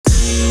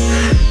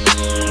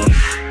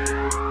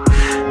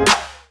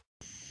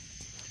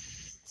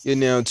You're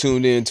now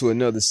tuned in to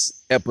another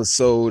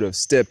episode of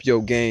Step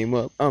Your Game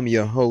Up. I'm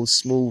your host,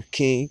 Smooth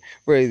King,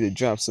 ready to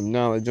drop some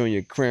knowledge on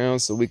your crown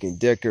so we can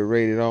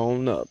decorate it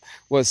on up.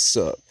 What's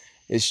up?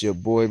 It's your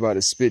boy about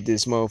to spit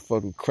this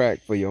motherfucking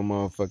crack for your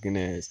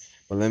motherfucking ass.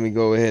 But let me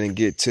go ahead and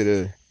get to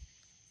the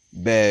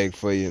bag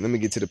for you. Let me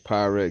get to the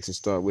Pyrex and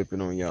start whipping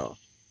on y'all.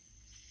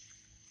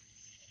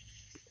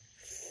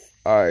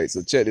 Alright,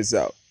 so check this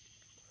out.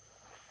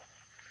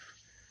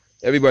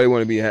 Everybody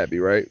want to be happy,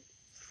 right?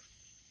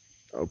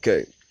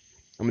 Okay.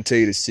 I'm going to tell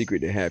you the secret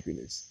to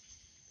happiness.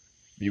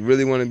 If you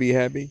really want to be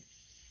happy,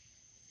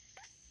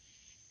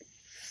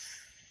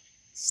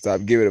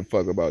 stop giving a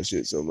fuck about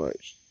shit so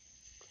much.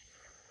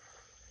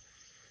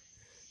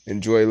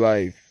 Enjoy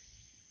life.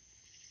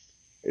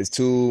 It's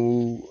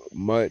too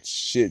much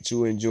shit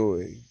to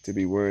enjoy to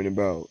be worrying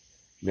about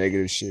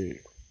negative shit.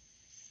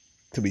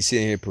 To be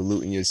sitting here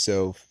polluting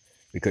yourself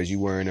because you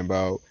worrying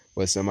about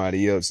what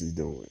somebody else is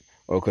doing.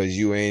 Or because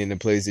you ain't in the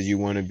place that you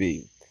want to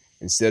be.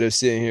 Instead of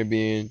sitting here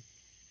being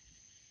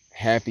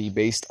happy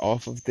based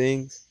off of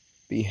things,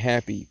 be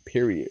happy,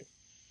 period.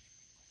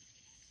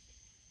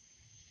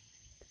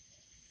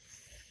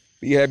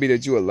 Be happy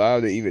that you're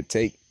allowed to even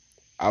take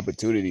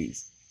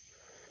opportunities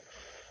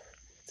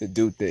to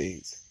do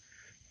things,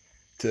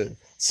 to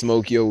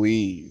smoke your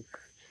weed,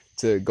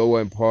 to go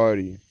and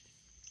party,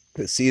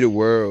 to see the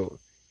world,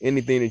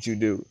 anything that you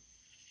do.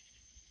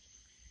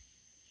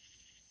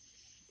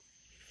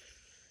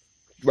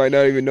 You might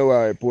not even know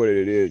how important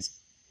it is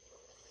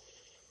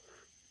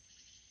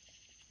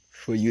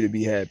for you to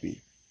be happy.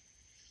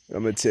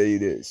 I'm going to tell you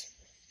this.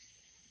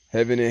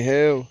 Heaven and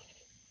hell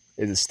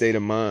is a state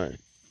of mind.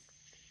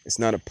 It's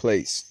not a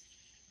place.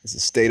 It's a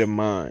state of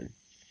mind.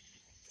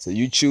 So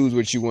you choose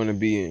what you want to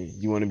be in.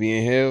 You want to be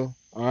in hell?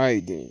 All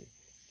right, then.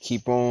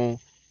 Keep on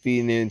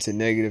feeding into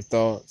negative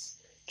thoughts.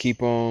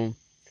 Keep on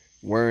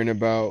worrying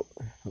about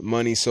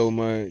money so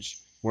much.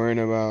 Worrying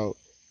about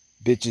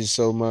bitches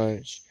so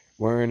much.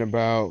 Worrying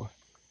about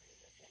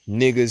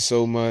niggas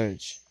so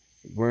much.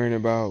 Worrying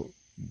about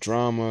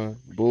drama,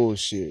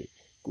 bullshit.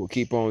 We'll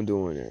keep on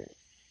doing that.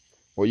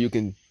 Or you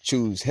can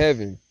choose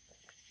heaven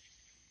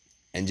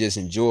and just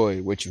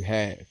enjoy what you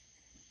have.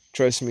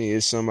 Trust me,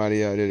 it's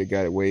somebody out there that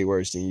got it way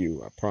worse than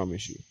you. I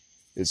promise you.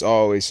 There's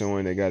always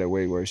someone that got it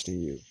way worse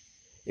than you.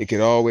 It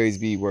could always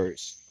be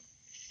worse.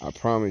 I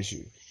promise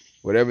you.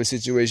 Whatever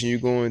situation you're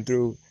going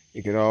through,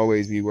 it could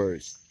always be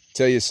worse.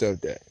 Tell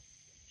yourself that.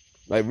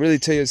 Like, really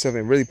tell yourself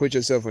and really put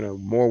yourself in a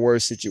more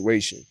worse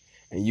situation.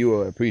 And you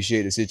will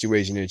appreciate the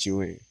situation that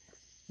you're in.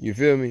 You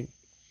feel me?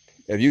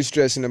 If you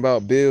stressing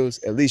about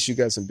bills, at least you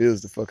got some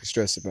bills to fucking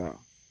stress about.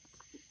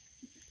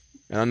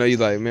 And I know you're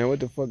like, man, what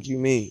the fuck you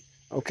mean?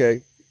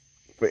 Okay.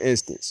 For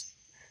instance,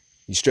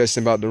 you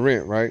stressing about the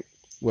rent, right?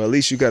 Well, at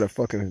least you got a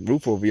fucking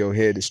roof over your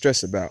head to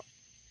stress about.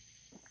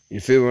 You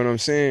feel what I'm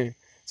saying?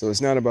 So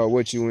it's not about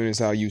what you in, it's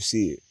how you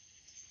see it.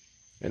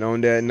 And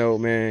on that note,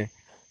 man,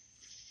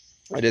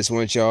 I just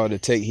want y'all to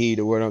take heed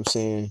of what I'm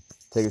saying.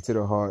 Take it to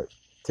the heart.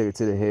 Take it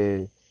to the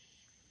head.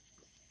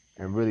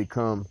 And really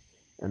come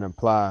and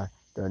apply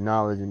the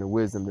knowledge and the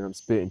wisdom that I'm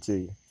spitting to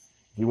you.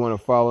 If you want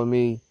to follow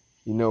me,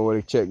 you know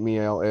where to check me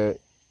out at.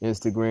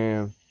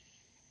 Instagram,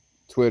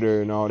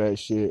 Twitter, and all that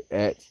shit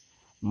at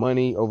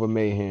Money Over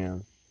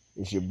Mayhem.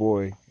 It's your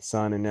boy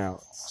signing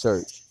out.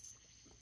 Search.